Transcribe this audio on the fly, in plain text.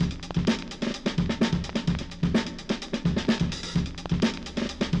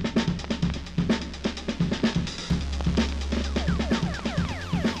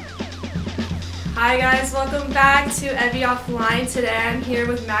Hi guys, welcome back to Evie Offline. Today I'm here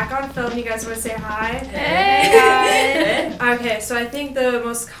with MMAK on Film. You guys want to say hi? Hey guys! Okay, so I think the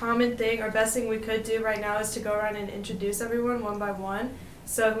most common thing or best thing we could do right now is to go around and introduce everyone one by one.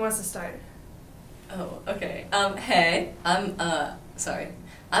 So who wants to start? Oh, okay. Hey, I'm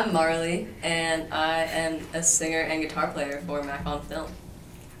Marley, and I am a singer and guitar player for MMAK on Film.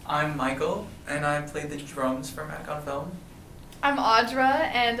 I'm Michael, and I play the drums for MMAK on Film. I'm Audra,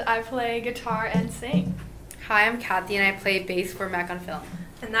 and I play guitar and sing. Hi, I'm Kathy, and I play bass for MMAK on Film.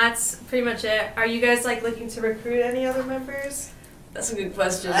 And that's pretty much it. Are you guys looking to recruit any other members? That's a good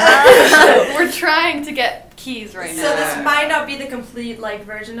question. We're trying to get keys right now. So this might not be the complete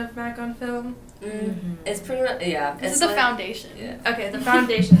version of MMAK on Film. It's pretty much This is the foundation. Yeah. Okay, the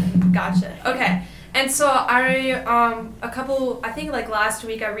foundation. Gotcha. Okay. And so I think last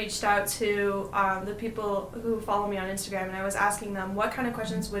week I reached out to the people who follow me on Instagram, and I was asking them what kind of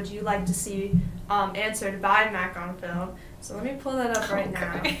questions would you like to see answered by MMAK on Film. So let me pull that up right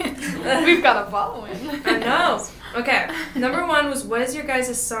now. We've got a following. I know. Okay. Number one was, what is your guys'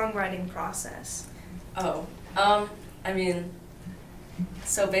 songwriting process?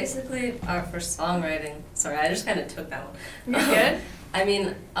 So basically, for songwriting, sorry, I just kind of took that one. You good?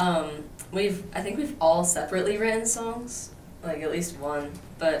 I think we've all separately written songs, at least one,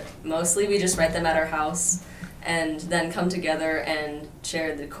 but mostly we just write them at our house and then come together and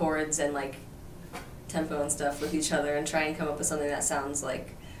share the chords and tempo and stuff with each other and try and come up with something that sounds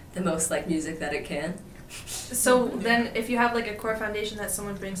like the most like music that it can. So then if you have a core foundation that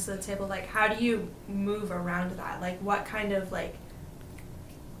someone brings to the table, how do you move around that? What kind of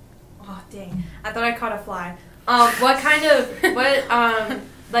oh dang, I thought I caught a fly. How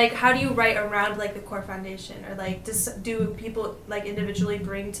do you write around the core foundation, or do people individually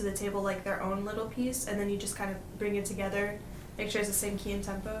bring to the table their own little piece, and then you just kind of bring it together, make sure it's the same key and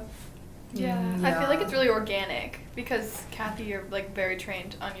tempo? Yeah. I feel like it's really organic because Kathy, you're very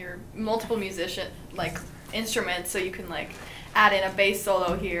trained on your multiple musician instruments, so you can add in a bass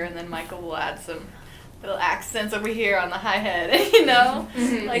solo here, and then Michael will add some little accents over here on the hi-hat,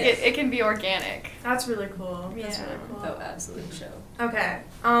 Mm-hmm. It can be organic. That's really cool. That's really cool. Oh, absolutely. Show. Okay.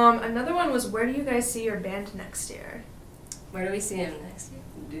 Another one was, where do you guys see your band next year? Where do we see him next year?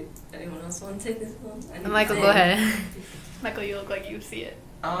 Do anyone else want to take this one? Michael, go ahead. Michael, you look like you see it.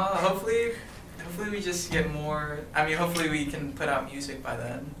 Hopefully we just get more. Hopefully we can put out music by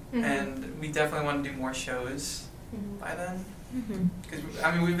then, and we definitely want to do more shows by then. Because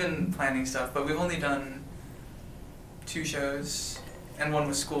we've been planning stuff, but we've only done 2 shows, and one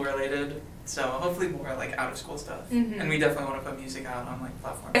was school related. So hopefully more out of school stuff, and we definitely want to put music out on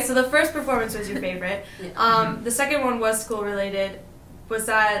platforms. Okay, so the first performance was your favorite. The second one was school related. Was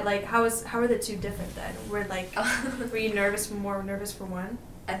that how were the 2 different then? Were you more nervous for one?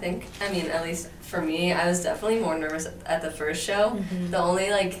 I think, at least for me, I was definitely more nervous at the first show. The only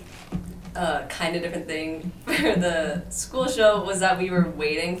kind of different thing for the school show was that we were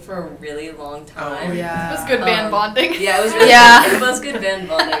waiting for a really long time. Oh, It yeah. was good band bonding. Yeah, it was really Yeah. it was good band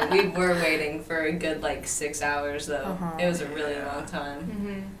bonding. We were waiting for a good 6 hours though. It was a really long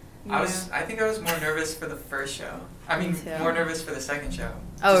time. Yeah. I think I was more nervous for the first show. Me too. More nervous for the second show.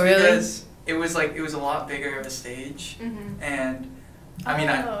 Oh, Just really? Because it was a lot bigger of a stage, and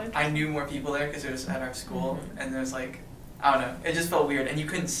I knew more people there because it was at our school, and there was I don't know, it just felt weird, and you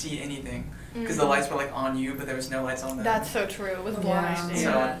couldn't see anything because the lights were on you, but there was no lights on them. That's so true. It was blind.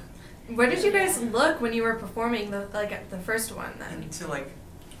 So, Where did you guys look when you were performing the first one then? into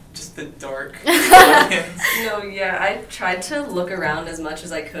just the dark. No, yeah, I tried to look around as much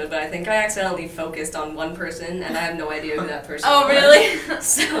as I could, but I think I accidentally focused on one person, and I have no idea who that person was. Oh, really?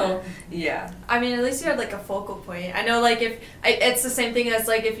 So, yeah. At least you had a focal point. I know if it's the same thing as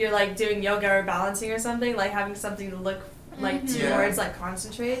if you're doing yoga or balancing or something, having something to look towards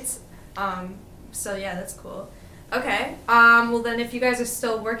concentrates. So yeah, that's cool. Okay. Well then, if you guys are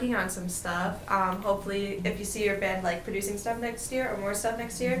still working on some stuff, hopefully if you see your band producing stuff next year or more stuff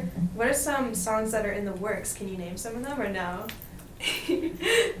next year, what are some songs that are in the works? Can you name some of them or no?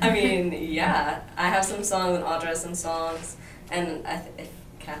 Yeah, I have some songs and Audra has some songs, and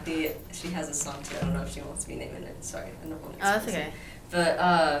Kathy, she has a song too. I don't know if she wants to be naming it. Sorry, I don't want to. Oh, that's okay. But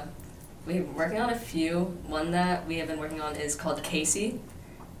we're working on a few. One that we have been working on is called Casey,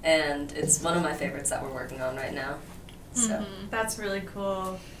 and it's one of my favorites that we're working on right now. So That's really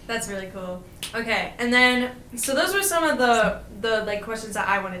cool. That's really cool. Okay, and then so those were some of the questions that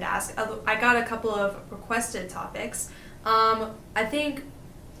I wanted to ask. I got a couple of requested topics. I think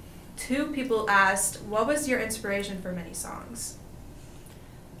 2 people asked, what was your inspiration for many songs?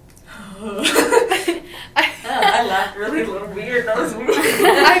 I laughed really weird. That was weird.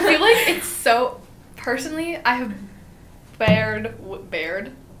 I feel like it's so personally, I have bared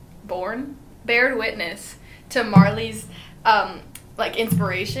witness to Marley's like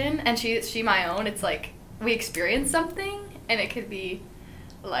inspiration, and she my own. It's like we experience something, and it could be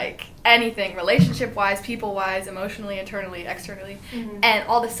like anything, relationship wise, people wise, emotionally, internally, externally, and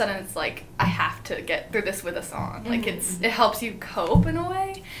all of a sudden it's like I have to get through this with a song. Like it helps you cope in a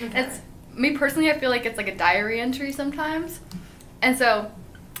way. It's me personally, I feel like it's like a diary entry sometimes, and so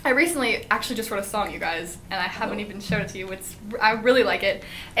I recently actually just wrote a song, you guys, and I haven't even showed it to you. I really like it,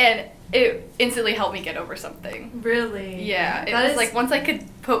 and it instantly helped me get over something. Really? Yeah, it was like once I could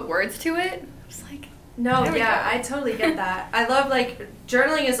put words to it, it was like. No, yeah, I totally get that. I love, like,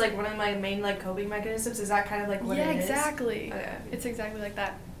 journaling is, like, one of my main, like, coping mechanisms. Is that kind of, like, what it is? Yeah, exactly. Okay. It's exactly like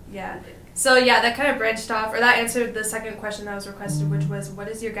that. Yeah. So, yeah, that kind of branched off, or that answered the second question that was requested, which was, what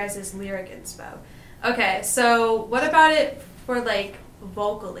is your guys' lyric inspo? Okay, so what about it for, like,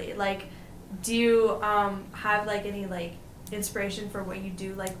 vocally? Like, do you have, like, any, like, inspiration for what you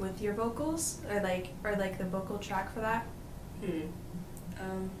do, like, with your vocals? Or the vocal track for that?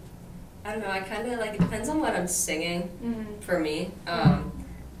 I don't know, I kind of, like, it depends on what I'm singing for me,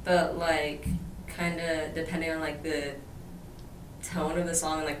 but, like, kind of depending on, like, the tone of the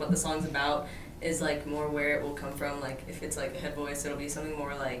song and, like, what the song's about is, like, more where it will come from. Like, if it's, like, a head voice, it'll be something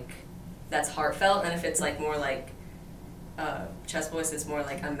more, like, that's heartfelt, and if it's, like, more, like, chest voice, it's more,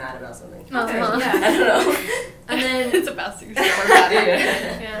 like, I'm mad about something. Okay, yeah. I don't know. And then... It's about to get more mad.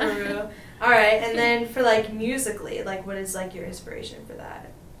 Yeah. For real. Alright, and then for, like, musically, like, what is, like, your inspiration for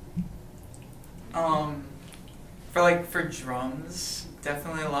that? For drums,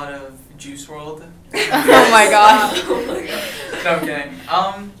 definitely a lot of Juice WRLD. Oh my gosh. Oh my god. No, I'm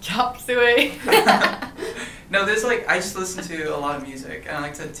kidding. Chop suey. No, there's like, I just listen to a lot of music, and I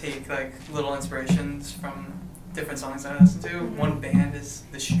like to take like little inspirations from different songs that I listen to. One band is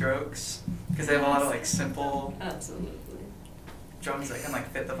The Strokes, because they have a lot of like simple Absolutely. drums that can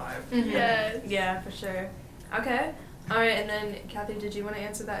like fit the vibe. Yes. Yeah, for sure. Okay. Alright, and then Kathy, did you want to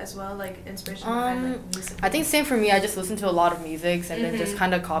answer that as well? Like inspiration behind like music? I think same for me. I just listen to a lot of music and then just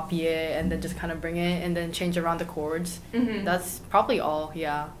kind of copy it and then just kind of bring it and then change around the chords. That's probably all.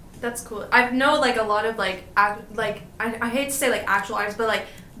 Yeah. That's cool. I know like a lot of like I hate to say like actual artists, but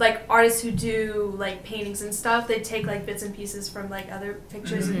like artists who do like paintings and stuff. They take like bits and pieces from like other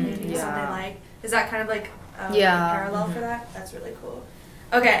pictures and paintings that they like. Is that kind of like a parallel for that? That's really cool.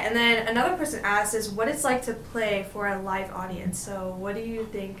 Okay, and then another person asked is what it's like to play for a live audience. So what do you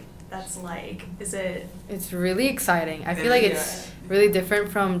think that's like? Is it... It's really exciting. I feel like it's really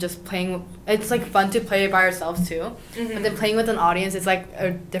different from just playing... It's like fun to play it by ourselves too. But then playing with an audience, it's like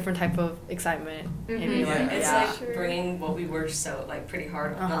a different type of excitement. Maybe It's like bringing what we worked so like pretty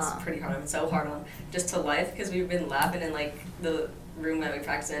hard on, not pretty hard on, so hard on, just to life, because we've been laughing in like the room that we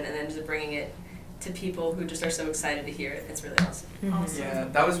practice in, and then just bringing it to people who just are so excited to hear it. It's really awesome. Yeah,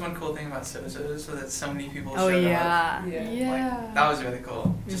 that was one cool thing about Sozo, so that so many people Oh showed up. yeah. Like, that was really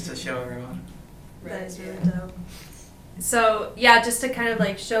cool, just to show everyone. That is really dope. So yeah, just to kind of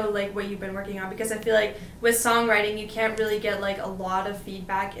like show like what you've been working on, because I feel like with songwriting you can't really get like a lot of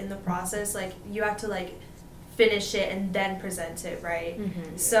feedback in the process. Like you have to like finish it and then present it, right?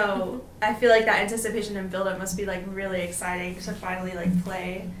 So I feel like that anticipation and build up must be like really exciting to finally like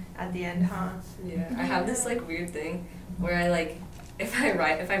play at the end, huh? Yeah, I have this like weird thing where I like if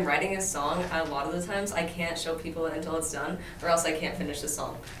I'm writing a song, a lot of the times I can't show people it until it's done, or else I can't finish the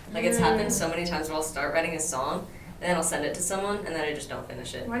song. Like it's happened so many times where I'll start writing a song and then I'll send it to someone and then I just don't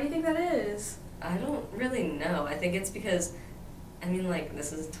finish it. Why do you think that is? I don't really know. I think it's because, I mean, like,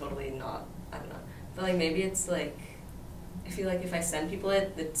 this is totally not, I don't know. But, like, maybe it's, like, I feel like if I send people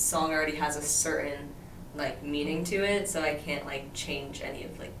it, the song already has a certain, like, meaning to it, so I can't, like, change any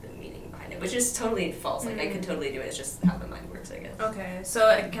of, like, the meaning behind it, which is totally false. Like, I could totally do it. It's just how my mind works, I guess. Okay, so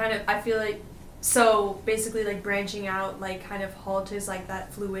it kind of, I feel like, so basically, like, branching out, like, kind of halts, like,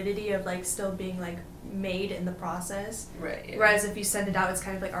 that fluidity of, like, still being, like, made in the process. Right, yeah. Whereas if you send it out, it's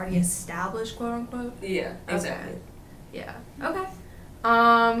kind of, like, already established, quote-unquote. Yeah, exactly. Okay. Yeah. Okay.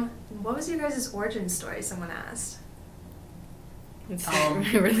 What was your guys' origin story, someone asked? It's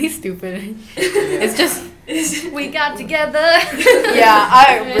really stupid. It's just... We got together.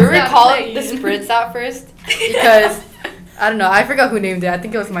 Yeah, we were calling the Spritz at first because... I don't know. I forgot who named it. I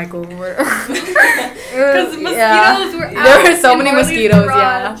think it was Michael. Because mosquitoes were out. There were so many Marley's mosquitoes,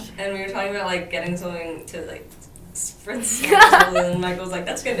 garage. And we were talking about, like, getting something to, like, spritz. And Michael was like,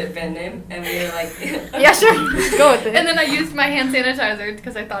 that's a good band name. And we were like, yeah, sure. Go with it. And then I used my hand sanitizer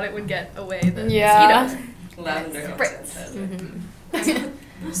because I thought it would get away the mosquitoes. Lavender.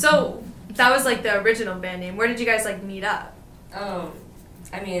 So, that was, like, the original band name. Where did you guys, like, meet up?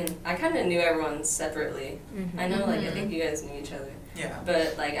 I mean, I kind of knew everyone separately. Mm-hmm. I know, like, I think you guys knew each other. Yeah.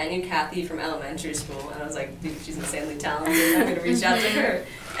 But, like, I knew Kathy from elementary school, and I was like, dude, she's insanely talented, I'm gonna reach out to her.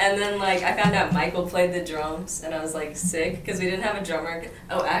 And then, like, I found out Michael played the drums, and I was, like, sick, because we didn't have a drummer.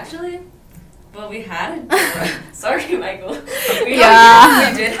 Oh, actually, well, we had a drummer. Sorry, Michael. We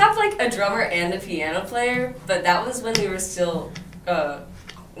did have, like, a drummer and a piano player, but that was when we were still,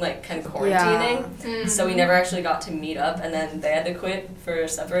 like, kind of quarantining, so we never actually got to meet up, and then they had to quit for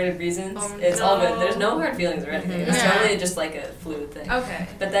separated reasons. It's all good. There's no hard feelings or anything. It was totally just, like, a fluid thing. Okay.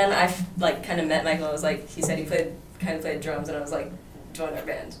 But then I, like, kind of met Michael, and I was like, he said he kind of played drums, and I was like, join our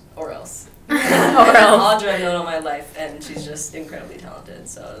band, or else. Audra I've known all my life, and she's just incredibly talented,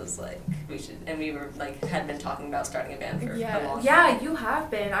 so I was like, we should, and we were, like, had been talking about starting a band for a long time. Yeah, you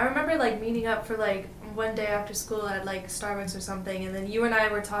have been. I remember, like, meeting up for, like, one day after school at, like, Starbucks or something, and then you and I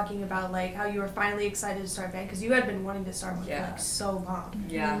were talking about, like, how you were finally excited to start a band, because you had been wanting to start one for, like, so long.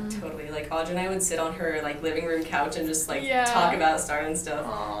 Yeah, totally. Like, Audra and I would sit on her, like, living room couch and just, like, talk about starting stuff.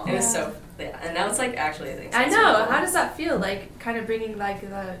 Aww. It was so, and now it's, like, actually a thing. So I know. really cool. How does that feel, like, kind of bringing, like,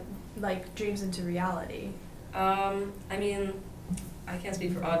 the, like, dreams into reality? I mean, I can't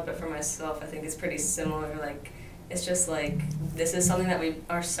speak for Aud, but for myself, I think it's pretty similar. Like, it's just, like, this is something that we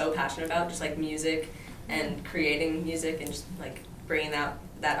are so passionate about, just, like, music and creating music and just, like, bringing out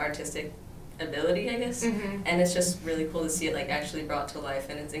that artistic ability, I guess. And it's just really cool to see it, like, actually brought to life,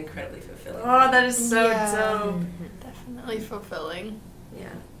 and it's incredibly fulfilling. Oh, that is so dope. Definitely fulfilling. Yeah.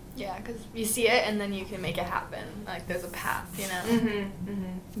 Yeah, because you see it and then you can make it happen. Like, there's a path, you know?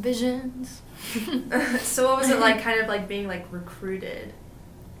 Visions. So what was it like, kind of, like, being, like, recruited?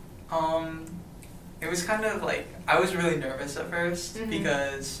 It was kind of like, I was really nervous at first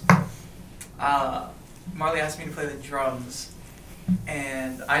because Marley asked me to play the drums,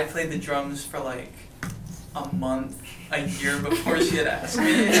 and I played the drums for like a month, a year before she had asked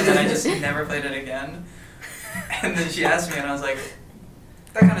me, and then I just never played it again. And then she asked me, and I was like,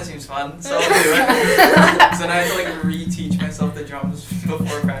 that kind of seems fun, so I'll do it. So then I had to like reteach myself the drums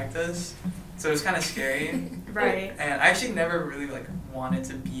before practice, so it was kind of scary. Right. And I actually never really like wanted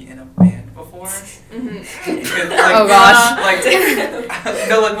to be in a band before. Like, oh gosh. Like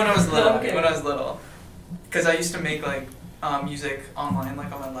no, like when I was little. Okay. When I was little, because I used to make like music online,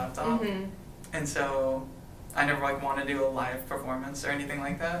 like on my laptop, and so I never like wanted to do a live performance or anything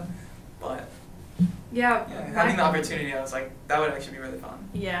like that. But yeah, having the opportunity, I was like, that would actually be really fun.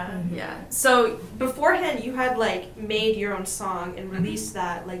 Yeah, yeah. So beforehand, you had like made your own song and released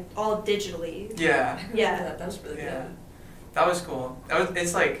that like all digitally. Yeah. Yeah. That was really good. That was cool.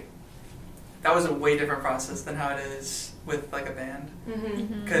 It's like, that was a way different process than how it is with like a band.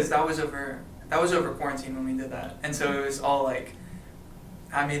 Because that was over quarantine when we did that, and so it was all like,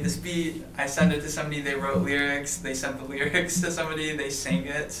 I made this beat, I sent it to somebody, they wrote lyrics, they sent the lyrics to somebody, they sang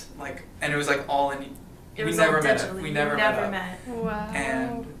it, like, and it was like all in. We never met. We never met. Wow.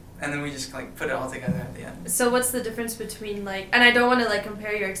 And then we just like put it all together at the end. So what's the difference between like, and I don't want to like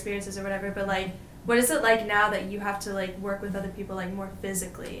compare your experiences or whatever, but like, what is it like now that you have to like work with other people like more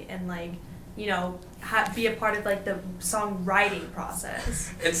physically and like, you know, be a part of like the songwriting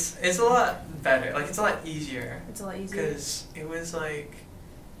process? It's a lot better. Like, it's a lot easier. It's a lot easier. Because it was like,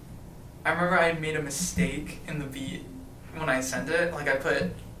 I remember I made a mistake in the beat when I sent it. Like,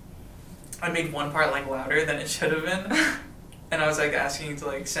 I made one part like louder than it should have been. And I was like asking to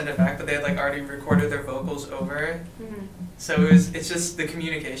like send it back, but they had like already recorded their vocals over. So it's just, the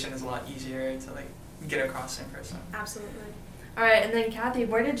communication is a lot easier to like get across in person. Absolutely. All right, and then Kathy,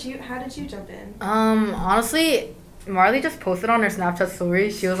 how did you jump in? Honestly, Marley just posted on her Snapchat story.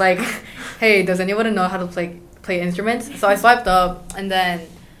 She was like, "Hey, does anyone know how to play instruments?" So I swiped up, and then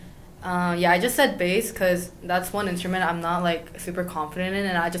I just said bass because that's one instrument I'm not like super confident in,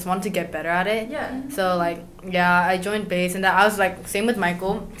 and I just wanted to get better at it. Yeah. So like I joined bass, and that I was like same as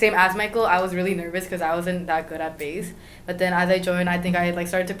Michael. I was really nervous because I wasn't that good at bass. But then as I joined, I think I like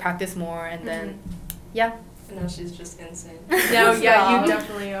started to practice more, and then And now she's just insane. Yeah, you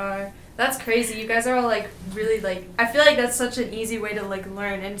definitely are. That's crazy. You guys are all like really like, I feel like that's such an easy way to like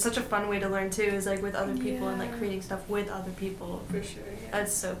learn, and such a fun way to learn too, is like with other people and like creating stuff with other people. For sure. Yeah.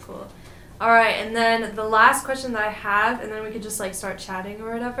 That's so cool. All right, and then the last question that I have, and then we could just like start chatting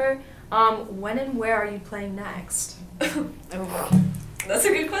or whatever. When and where are you playing next? That's a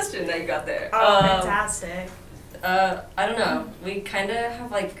good question that you got there. Oh, fantastic. I don't know. We kind of have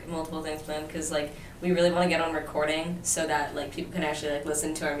like multiple things planned because like we really want to get on recording so that like people can actually like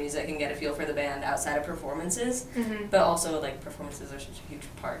listen to our music and get a feel for the band outside of performances. But also like performances are such a huge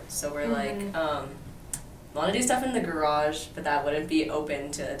part. So we're like want to do stuff in the garage, but that wouldn't be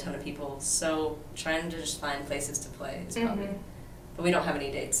open to a ton of people. So trying to just find places to play is probably But we don't have any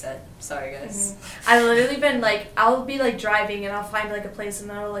dates set. Sorry, guys. I've literally been like, I'll be like driving and I'll find like a place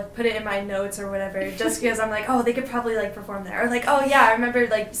and I'll like put it in my notes or whatever, just because I'm like, oh, they could probably like perform there, or like, oh yeah, I remember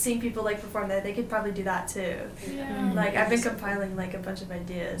like seeing people like perform there. They could probably do that too. Yeah. Like I've been compiling like a bunch of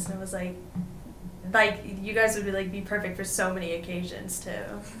ideas, and I was like you guys would be perfect for so many occasions too.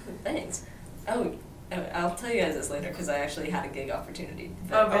 Thanks. Oh, I'll tell you guys this later because I actually had a gig opportunity.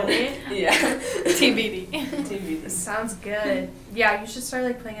 Oh really? Yeah. TBD. TBD. Sounds good. Yeah, you should start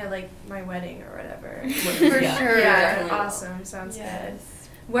like playing at like my wedding or whatever. For Yeah. sure. Yeah, Definitely will. awesome. Sounds good. Yes.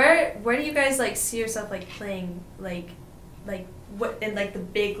 Where do you guys like see yourself like playing like what in like the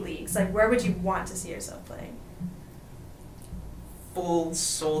big leagues? Like where would you want to see yourself playing? Full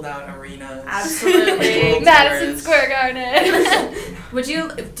sold out arenas. Absolutely. World Madison tours. Square Garden. Would you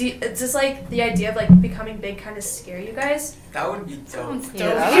does like the idea of like becoming big kind of scare you guys? That would be dope. Sounds Yeah,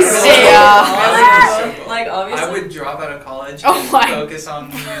 dope. that would be so sick. That would be so cool. Like, obviously. I would drop out of college Oh and my- focus on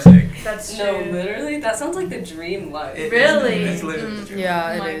music. That's No, true. literally, that sounds like the dream life. Really? It's literally the dream.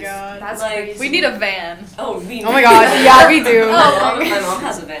 Yeah, Oh it my is. god. That's Like, crazy. We need a van. Oh, we. Oh my god, yeah, we do. My mom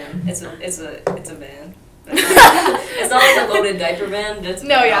has a van. It's a van. It's not like a loaded diaper van. It's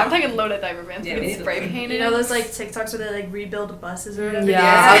No, yeah, I'm talking loaded diaper vans. Yeah, We we can need spray a- paint You it. know those like TikToks where they like rebuild buses or whatever? Yeah,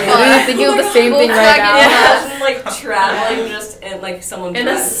 Yeah. I was literally thinking of the same thing right now. Yeah, imagine like traveling just in like someone In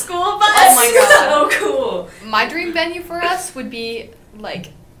a drives. school bus. Oh my god, so cool. My dream venue for us would be like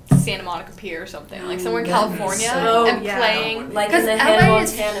Santa Monica Pier or something, like somewhere in That would be California, so- and yeah. playing. Like in Because the LA Hannah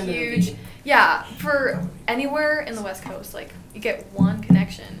is Montana huge. movie. Yeah, for anywhere in the West Coast, like you get one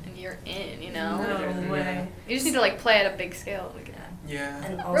connection and you're in. You know, No way. you just need to like play at a big scale. Like, Yeah.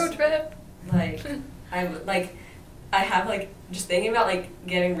 And also, road trip. like, I have like just thinking about like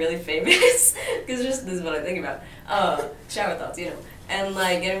getting really famous because just this is what I think about. Shower thoughts, you know. And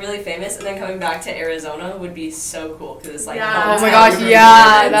like getting really famous and then coming back to Arizona would be so cool because it's like Yeah. Oh my hometown gosh, for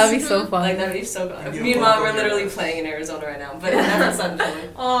yeah, kids. that would be so fun. Like that'd be so cool. You'd Me be and Mom local we're literally heroes. playing in Arizona right now, but that's not coming.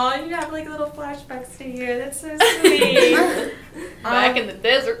 Aw, you have like little flashbacks to here. That's so sweet. Back in the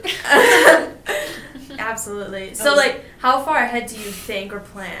desert. Absolutely. So like, how far ahead do you think or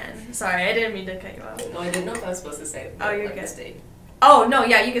plan? Sorry, I didn't mean to cut you off. No, I didn't know if I was supposed to say. Oh, you're like, good. the state. Oh no,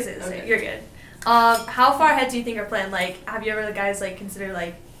 yeah, you can say the same. Okay. You're good. How far ahead do you think or plan? Like, have you ever guys like considered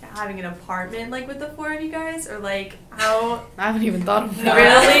like having an apartment like with the four of you guys, or like how? I haven't even thought of No. that.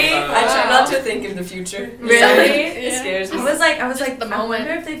 Really? I try not to think of the future. Really? It scares me. I was like, The I moment.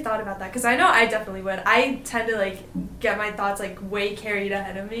 wonder if they've thought about that, because I know I definitely would. I tend to like get my thoughts like way carried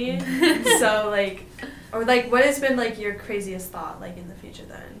ahead of me. So like, or like, what has been like your craziest thought like in the future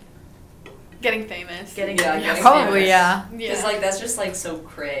then? Getting famous. Getting Yeah, famous. getting Probably, famous. yeah. Because like that's just like so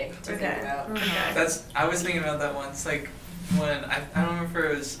cray to Okay. think about. Okay. I was thinking about that once, like when I don't remember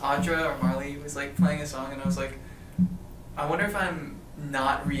if it was Audra or Marley was like playing a song, and I was like, I wonder if I'm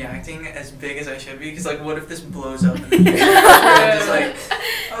not reacting as big as I should be, because like what if this blows up? And I'm just like,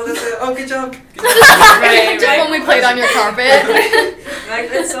 oh that's it. Oh good job. Good job. Just when we played on your carpet. Like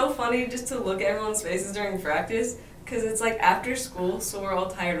it's so funny just to look at everyone's faces during practice, because it's like after school, so we're all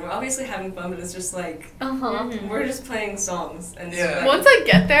tired. We're obviously having fun, but it's just like Uh-huh. we're just playing songs and Yeah. Once I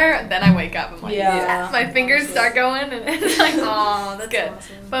get there, then I wake up. I'm like, Yeah. yes. My fingers start going, and it's like, Aw, that's good.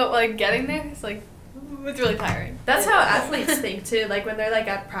 awesome. But like getting there, it's like, it's really tiring. That's how athletes think too. Like when they're like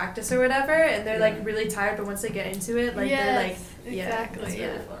at practice or whatever, and they're like really tired, but once they get into it, like they're like, yeah, exactly. it's yeah.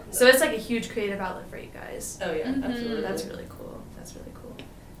 really fun. So it's like a huge creative outlet for you guys. Oh yeah, Mhm. absolutely. That's really cool. That's really cool.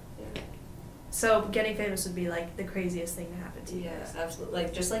 Yeah. So getting famous would be like the craziest thing to happen to you Yeah, guys. absolutely.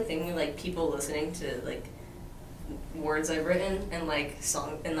 Like just like thinking of like people listening to like words I've written and like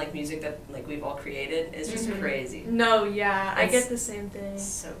song and like music that like we've all created is just Mhm. crazy. No, yeah, I It's- get the same thing. It's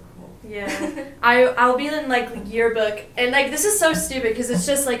so cool. Yeah, I'll be in like yearbook, and like this is so stupid because it's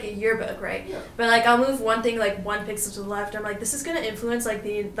just like a yearbook, right? Yeah. But like I'll move one thing like one pixel to the left. I'm like, this is gonna influence like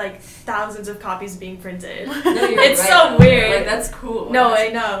the like thousands of copies being printed. No, you're It's right. so weird. Like that's cool. No, That's-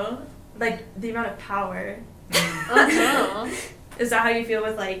 I know. Like the amount of power. Uh-huh. Is that how you feel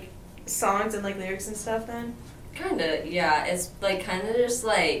with like songs and like lyrics and stuff then? Kinda, yeah. It's like kinda just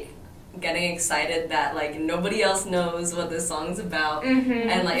like getting excited that like nobody else knows what this song's about. Mm-hmm.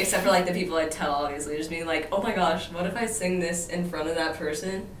 And like except for like the people I tell, obviously, just being like, oh my gosh, what if I sing this in front of that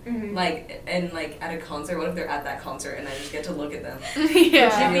person? mm-hmm. Like and like at a concert, what if they're at that concert and I just get to look at them?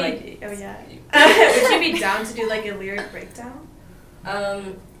 Yeah. Would you Like- be, oh yeah. Would you be down to do like a lyric breakdown?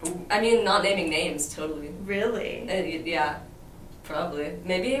 I mean, not naming names, totally. Really? Yeah, probably.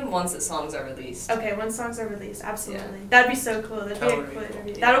 Maybe once the songs are released. Okay, when songs are released, absolutely. Yeah. That'd be so cool. That'd That be a would be cool cool.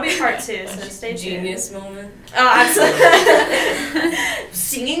 interview. That'll be part 2, so stay tuned. Genius moment. Oh, absolutely.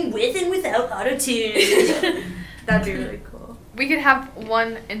 Singing with and without autotune. That'd be really cool. we could have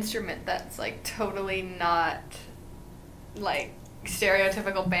one instrument that's like totally not like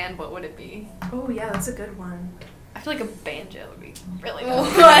stereotypical band, what would it be? Oh yeah, that's a good one. I feel like a banjo would be really good.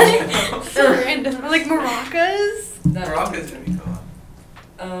 What? So random. Or like maracas? Maracas would be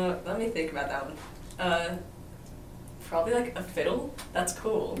cool. Let me think about that one. Probably like a fiddle. That's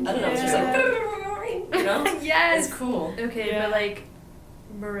cool. I don't know. It's just like, you know? Yes. It's cool. Okay, Yeah. but like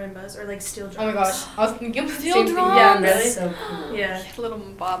marimbas or like steel drums. Oh my gosh, I was thinking of the Steel same thing. drums? Yeah, really? That's so cool. Yeah. Little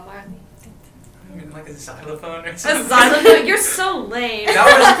Bob Marley. I mean, like a xylophone or A something. xylophone? You're so lame. That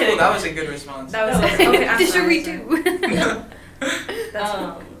I'm was cool. kidding. That was a good response. That was okay. I'm sorry, Didgeridoo. That's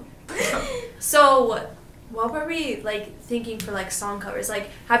Um, So, what were we like thinking for like song covers? Like,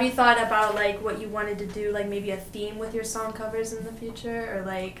 have you thought about like what you wanted to do? Like maybe a theme with your song covers in the future, or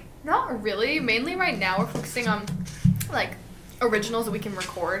like? Not really. Mainly right now we're focusing on like originals that we can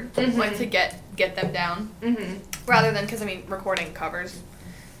record, like to get them down, rather than because I mean recording covers.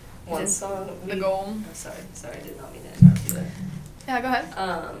 one Is song. the goal. Oh, sorry, I did not mean to interrupt you there. Yeah, go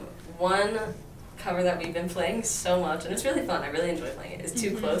ahead. One cover that we've been playing so much, and it's really fun. I really enjoy playing it. Is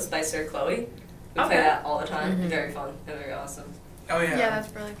Too Close by Sir Chloe. We play that all the time. Very fun and very awesome. Oh yeah. Yeah,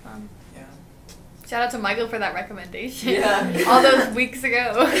 that's really fun. Yeah. Shout out to Michael for that recommendation. Yeah. All those weeks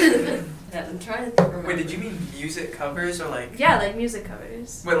ago. Yeah, I'm trying to remember. Wait, did you mean music covers or like? Yeah, like music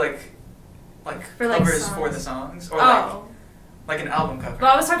covers. Wait, like For, like, covers for songs. the songs, or Oh. like an album cover.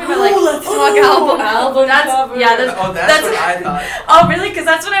 Well, I was talking about like let's talk album. Album That's cover. yeah. That's, Oh, that's what I thought. Oh, really? Because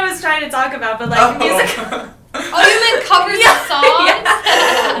that's what I was trying to talk about. But like music. Oh, you meant covers of songs?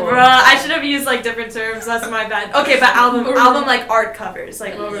 Bruh, I should have used like different terms. That's my bad. Okay, but album like art covers.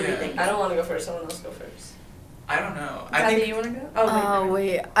 Like what were we Yeah. thinking? I don't want to go first. Someone else go first. I don't know. I Kathy, think you want to go? Oh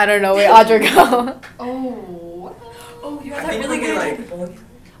wait. wait, I don't know. Wait, Audra go. Oh. Oh, you I have that think really we good could, idea.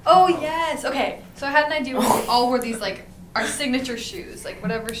 Oh, yes. Okay, so I had an idea where we all wore these, like, our signature shoes, like,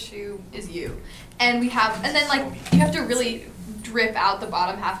 whatever shoe is you. And we have, and then, like, you have to really drip out the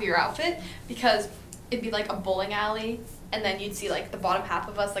bottom half of your outfit because it'd be, like, a bowling alley, and then you'd see, like, the bottom half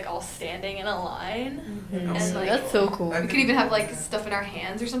of us, like, all standing in a line. And, like, That's so cool. we could even have, like, stuff in our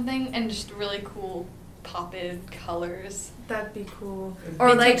hands or something, and just really cool popped colors. That'd be cool. Or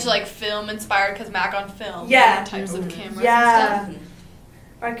Or like like film inspired because MMAK on film. Yeah. And types of cameras Yeah. and stuff.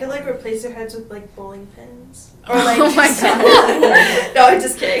 Or I could like replace your heads with like bowling pins. Or like Oh my God. No, I'm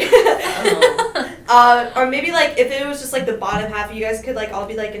just kidding. Oh. Or maybe like if it was just like the bottom half, you guys could like all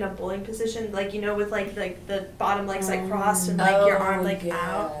be like in a bowling position, like you know, with like the bottom legs like crossed and like your arm like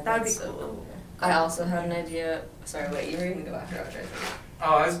out. That would be that's so cool. I also had an idea. Sorry, wait, you were going to go after Audrey, I think.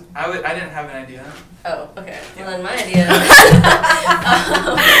 Oh, I didn't have an idea. Oh, okay. Well, then my idea.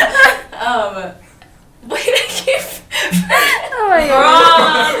 Wait, I keep. Oh my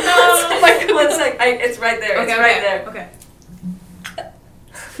god. Oh, no. Like, 1 sec. It's right there. Okay, it's right okay.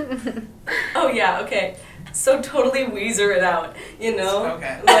 there. Oh yeah. Okay. So totally Weezer it out. You know.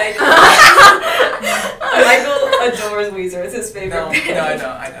 Okay. Like. Michael adores Weezer. It's his favorite No, band. no,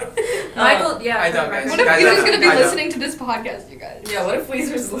 I don't. Michael, yeah. I don't, guys. What if Guys, Weezer's gonna be I don't. listening to this podcast, you guys? Yeah. What if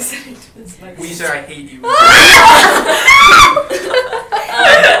Weezer's listening to this? Like, Weezer, I hate you.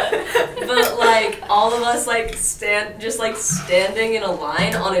 But like all of us like standing in a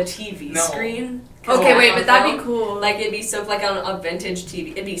line on a TV No. screen. Okay, wait, On but that'd film. be cool. Like it'd be so like on a vintage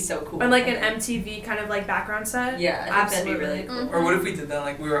TV. It'd be so cool. on like an MTV kind of like background set. Yeah, I think that'd be really cool. Or what if we did that,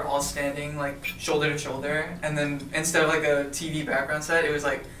 like we were all standing like shoulder to shoulder, and then instead of like a TV background set, it was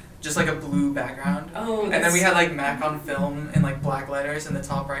like just like a blue background. Oh, And then we had like MMAK on film in like black letters in the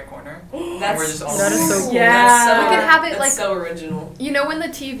top right corner. that's we're just all That is so cool. cool. Yeah. That's so, We could have it, that's like- so original. You know when the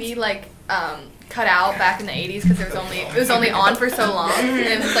TV like cut out back in the 80s because it was only on for so long and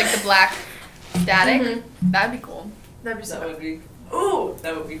it was like the black static. That'd be cool. That'd be so That would be. Ooh.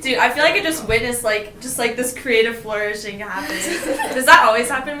 That would be. Dude, I feel like I just witnessed like this creative flourishing happening. Does that always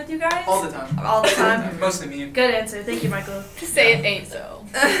happen with you guys? all the time. All the time? Mostly me. Good answer. Thank you, Michael. Say it ain't so.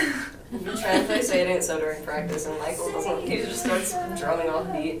 We try and play Say It Ain't So during practice, and Michael doesn't. He just starts drumming off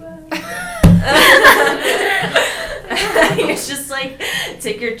beat. You just like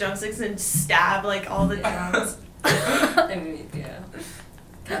take your drumsticks and stab like all the drums. I mean, yeah.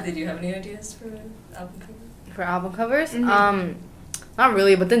 Kathy, do you have any ideas for an album cover? For album covers? Mhm. Not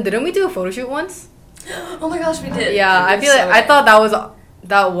really, but then didn't we do a photo shoot once? Oh my gosh, we did. Yeah, We I did feel like so I good. thought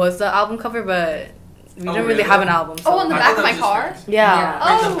that was the album cover, but we Oh, didn't really really? have an album. So. Oh, on the I back thought of my that was car? just-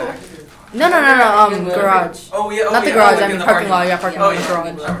 Yeah. Wait, the Oh. back? No, garage. Oh yeah. Oh, Not the yeah, garage, like I in mean the parking lot. Yeah, parking Oh lot, yeah.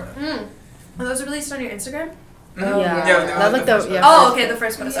 garage. Alright. Are those released on your Instagram? Mhm. Yeah. they were That's like the first yeah. one. Oh, okay, the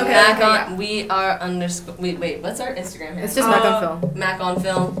first one. Okay, Mac okay, on, yeah. we are underscore. Wait, what's our Instagram handle? It's just Mac on film. Mac on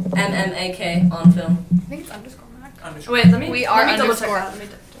film. MMAK on film. I think it's underscore Mac. underscore. Wait, let me We are double check underscore that. Let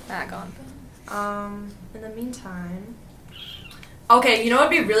me MAK on. In the meantime. Okay, you know what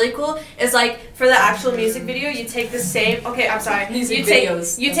would be really cool is like for the actual music video, you take the same. Okay, I'm sorry. Music you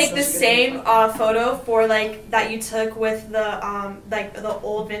videos. take That's the such a good same idea. photo for like that you took with the like the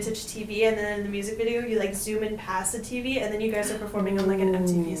old vintage TV, and then in the music video you like zoom in past the TV, and then you guys are performing on like an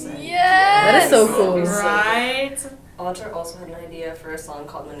MTV set. That is so cool. Right. Audra also had an idea for a song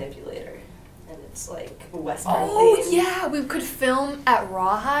called Manipulator, and it's like Western Oh themed. yeah, we could film at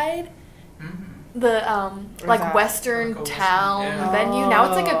Rawhide, the Where's like that? Western Like a town Western- yeah. venue. Now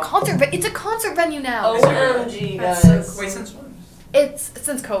it's like a Oh. concert. It's a concert venue now. OMG, That's guys. so Wait, since when? It's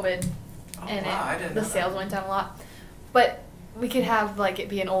since COVID, Oh, and wow, I didn't the know sales that. went down a lot. But we could have like it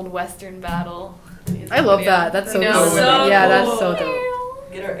be an old Western battle. I love video. that. That's so I know. cool. So Yeah, that's cool. so dope.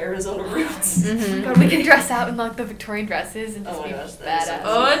 Get our Arizona roots. Mm-hmm. God, we can dress out in like the Victorian dresses and just Oh my be gosh, that is so badass.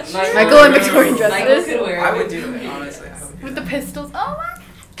 Oh, cool. true. Michael in Victorian Michael dresses. could wear I it. would do it, honestly. I would do With the that. pistols. Oh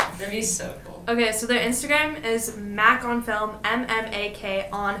my. That'd be so cool. Okay, so their Instagram is MMAK on Film, MMAK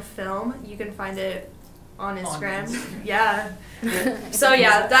on Film. You can find it on Instagram. Instagram. Yeah. So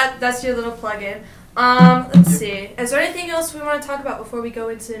yeah, that's your little plug-in. Let's see. Is there anything else we want to talk about before we go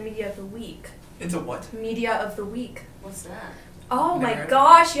into media of the week? Into what? Media of the week. What's that? Oh Never my heard of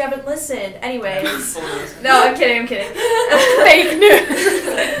gosh, you haven't listened. Anyways. Fully listen. No, I'm kidding. Fake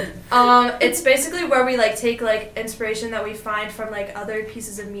news. It's basically where we like take like inspiration that we find from like other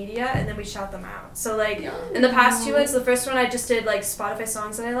pieces of media and then we shout them out. So like Yeah. in the past 2 weeks, the first one I just did like Spotify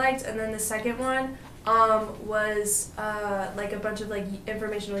songs that I liked, and then the second one was like a bunch of like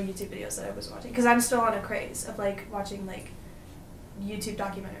informational YouTube videos that I was watching because I'm still on a craze of like watching like YouTube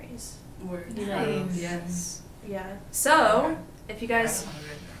documentaries. Word. Nice. Yes. Yeah. So if you guys,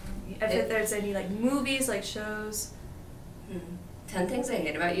 I if there's any like movies, like shows. 10 Things I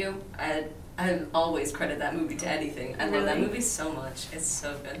Hate About You. I always credit that movie to anything. I love that Really? movie so much. It's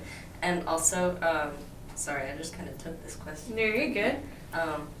so good. And also, sorry, I just kind of took this question. No, you're good.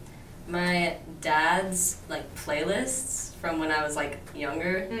 My dad's like playlists from when I was like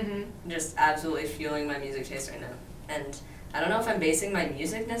younger, Mm-hmm. just absolutely fueling my music taste right now. And I don't know if I'm basing my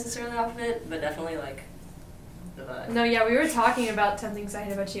music necessarily off of it, but definitely like the vibe. No, yeah, we were talking about 10 Things I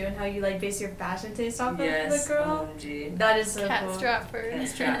Hate About You and how you like base your fashion taste off Yes, of the girl. OMG. That is so Cat cool. Stratford. Cat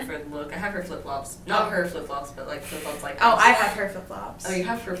Stratford look. I have her flip flops. Not her flip flops, but like flip flops like Oh, this. I have her flip flops. Oh, you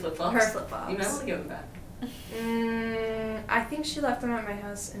have her flip flops? Her flip flops. You might want to give them back. I think she left them at my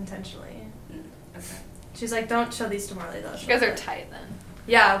house intentionally. Okay. She's like, don't show these to Marley though. You guys are tight then.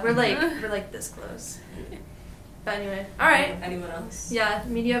 Yeah, we're like this close. But anyway, all right. Anyone else? Yeah,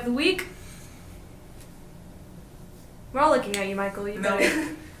 media of the week. We're all looking at you, Michael. You No.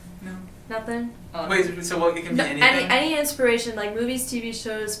 better. No. Nothing. Wait, so what? It can be No, anything? any inspiration, like movies, TV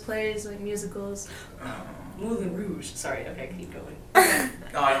shows, plays, like musicals. Moulin Rouge. Sorry, okay, keep going.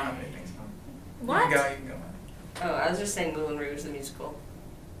 No, I don't have anything. So. What? You can go. Oh, I was just saying Moulin Rouge, the musical.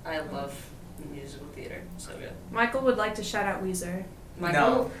 I love musical theater. So good. Michael would like to shout out Weezer. Michael?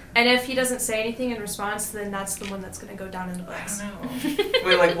 No. And if he doesn't say anything in response, then that's the one that's going to go down in the I books. don't know.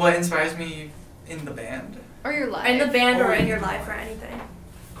 Wait, like what inspires me in the band? Or your life. In the band or Or in in your your life life. or anything.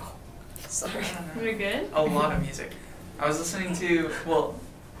 Sorry. I don't know. You're good? A lot of music. I was listening to, well,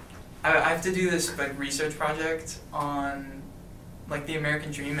 I have to do this like research project on like the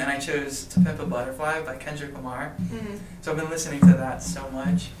American Dream, and I chose To Pimp a Butterfly by Kendrick Lamar. Mm-hmm. So I've been listening to that so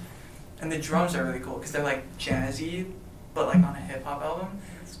much, and the drums are really cool because they're like jazzy, but like on a hip hop album.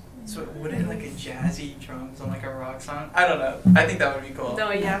 So wouldn't like a jazzy drums on like a rock song? I don't know. I think that would be cool.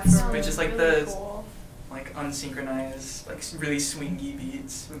 No, yeah, It's- for But just like really the cool. like unsynchronized, like really swingy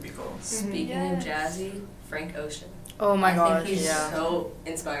beats would be cool. Speaking of jazzy, Frank Ocean. Oh my I gosh, think he's yeah. so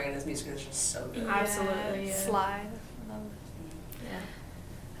inspiring. His music is just so good. Absolutely, yeah. Slide. Yeah.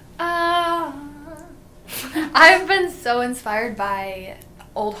 I've been so inspired by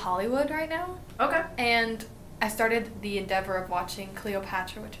old Hollywood right now. Okay. And I started the endeavor of watching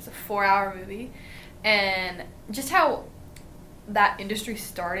Cleopatra, which is a 4-hour movie, and just how that industry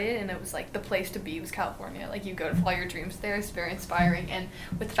started, and it was like the place to be was California. Like you go to follow your dreams there. It's very inspiring, and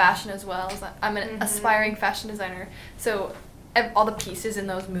with fashion as well. So I'm an Mhm. aspiring fashion designer, so all the pieces in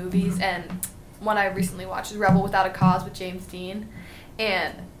those movies, and one I recently watched is Rebel Without a Cause with James Dean,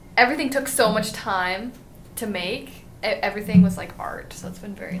 and everything took so much time to make. Everything was like art, so it's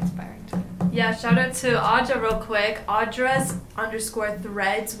been very inspiring too. Yeah, shout out to Audra real quick.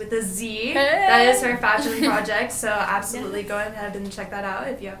 Audra's_threads with a Z. Hey. That is her fashion project, so absolutely go ahead and check that out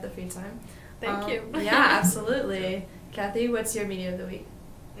if you have the free time. Thank you. Yeah, absolutely. Kathy, what's your media of the week?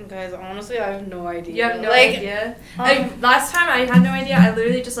 Guys, honestly, I have no idea. You have no like, idea? Like, last time I had no idea. I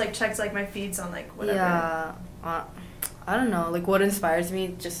literally just like checked like my feeds on like whatever. Yeah. I don't know, like what inspires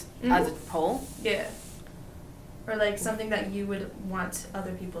me just as a whole. Yeah. Or like something that you would want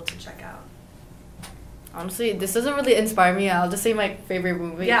other people to check out. Honestly, this doesn't really inspire me. I'll just say my favorite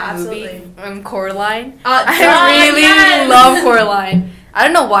movie. Yeah, absolutely. Coraline. I really love Coraline. I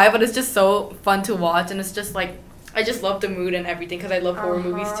don't know why, but it's just so fun to watch, and it's just like I just love the mood and everything because I love horror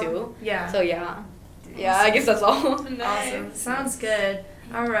movies too. Yeah. So yeah, I guess that's all. Awesome. Sounds good.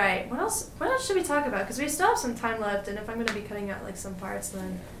 All right. What else should we talk about? Because we still have some time left, and if I'm gonna be cutting out like some parts,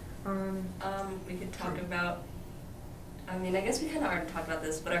 then we could talk about. I mean, I guess we kind of already talked about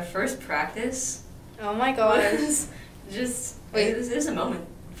this, but our first practice. Oh my god. Was just wait. This is a moment.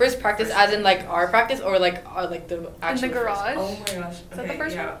 First practice, as in like our practice, or like the actual in the garage. Oh my gosh. Is that the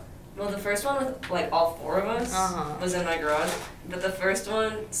first one? Well, the first one with like all four of us was in my garage, but the first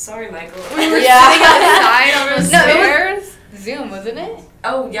one, sorry, Michael. We were sitting outside on the stairs. Zoom, wasn't it?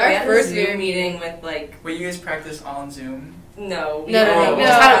 Oh yeah, Our we had first a Zoom meeting with like. Wait, you guys practice all on Zoom? No. We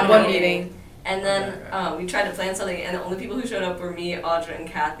just had one meeting. And then we tried to plan something, and the only people who showed up were me, Audra, and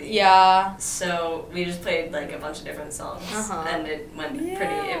Kathy. Yeah. So we just played like a bunch of different songs, and it went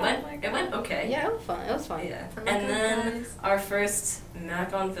It went okay. Yeah, it was fun. It was fun. Yeah. And then our first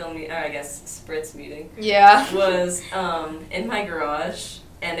MMAK on film, I guess Spritz meeting. Yeah. Was in my garage,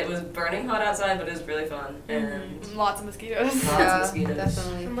 and it was burning hot outside, but it was really fun and lots of mosquitoes. Lots of mosquitoes.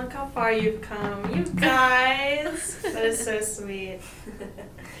 Definitely. and look how far you've come, you guys. That is so sweet.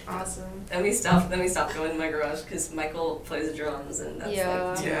 Awesome. Then we stopped going to my garage because Michael plays drums, and that's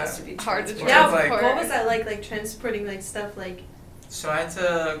like too much to be hard to transported. Yeah. like- What was that like transporting like stuff like? So I had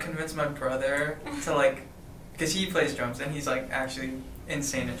to convince my brother to like, because he plays drums and he's like actually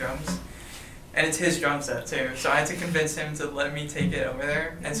insane at drums. And it's his drum set too. So I had to convince him to let me take it over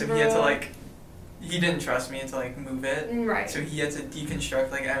there. And so he had to like, he didn't trust me to like move it. Right. So he had to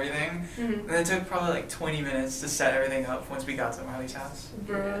deconstruct like everything. Mm-hmm. And it took probably like 20 minutes to set everything up once we got to Marley's house.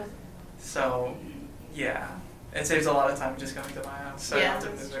 Bruh. So yeah, it saves a lot of time just going to my house. So I Yeah, have to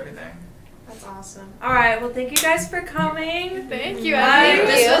that's move true. everything. That's awesome. All right. Well, thank you guys for coming. Thank you,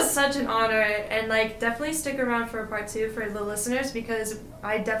 This Abby. was such an honor, and like definitely stick around for part 2 for the listeners because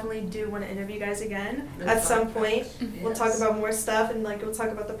I definitely do want to interview you guys again at some point. We'll talk about more stuff and like we'll talk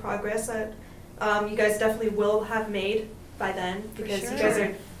about the progress that you guys definitely will have made by then because you guys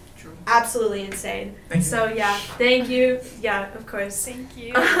are True. absolutely insane. Thank you. So yeah, thank you. Yeah, of course. Thank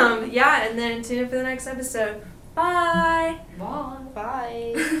you. Yeah, and then tune in for the next episode. Bye. Bye.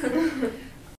 Bye.